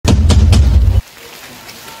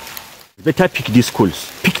Better pick these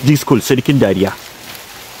calls. Pick these calls, Sarkin Dariya.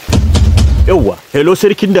 Yawwa, hello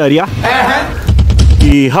Sarkin Dariya.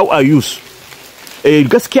 How are you?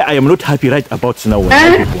 Gaskiya I am not happy right about now.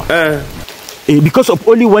 Because of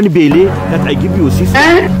only one bele that I give you,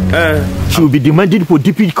 sister, she will be demanding for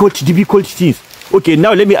difficult things. Okay,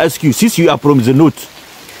 now let me ask you, since you are from the north,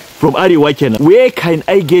 from Arewa Kenan, where can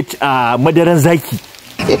I get madaran zaki?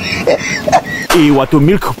 Wato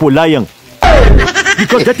milk for lion.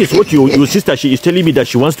 Because that is what your sister, she is telling me that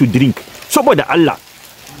she wants to drink. Saboda Allah,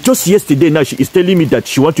 just yesterday now she is telling me that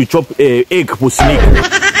she wants to chop egg for snake.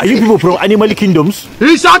 Are you people from animal kingdoms?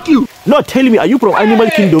 He shot you. No, tell me, are you from animal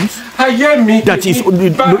kingdoms? That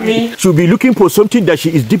is, she'll be looking for something that she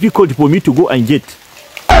is difficult for me to go and get.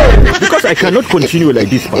 Because I cannot continue like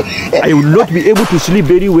this, man. I will not be able to sleep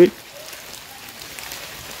very well.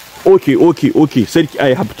 Okay. Sir,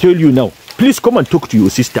 I have to tell you now. Please come and talk to your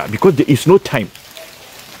sister because there is no time.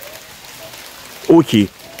 Okay.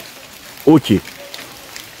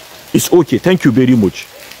 It's okay. Thank you very much.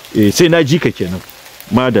 Say na ji ka kenan.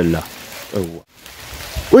 Madalla.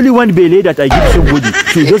 Only one bele that I give somebody,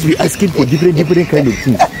 she'll just be asking for different kind of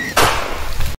things.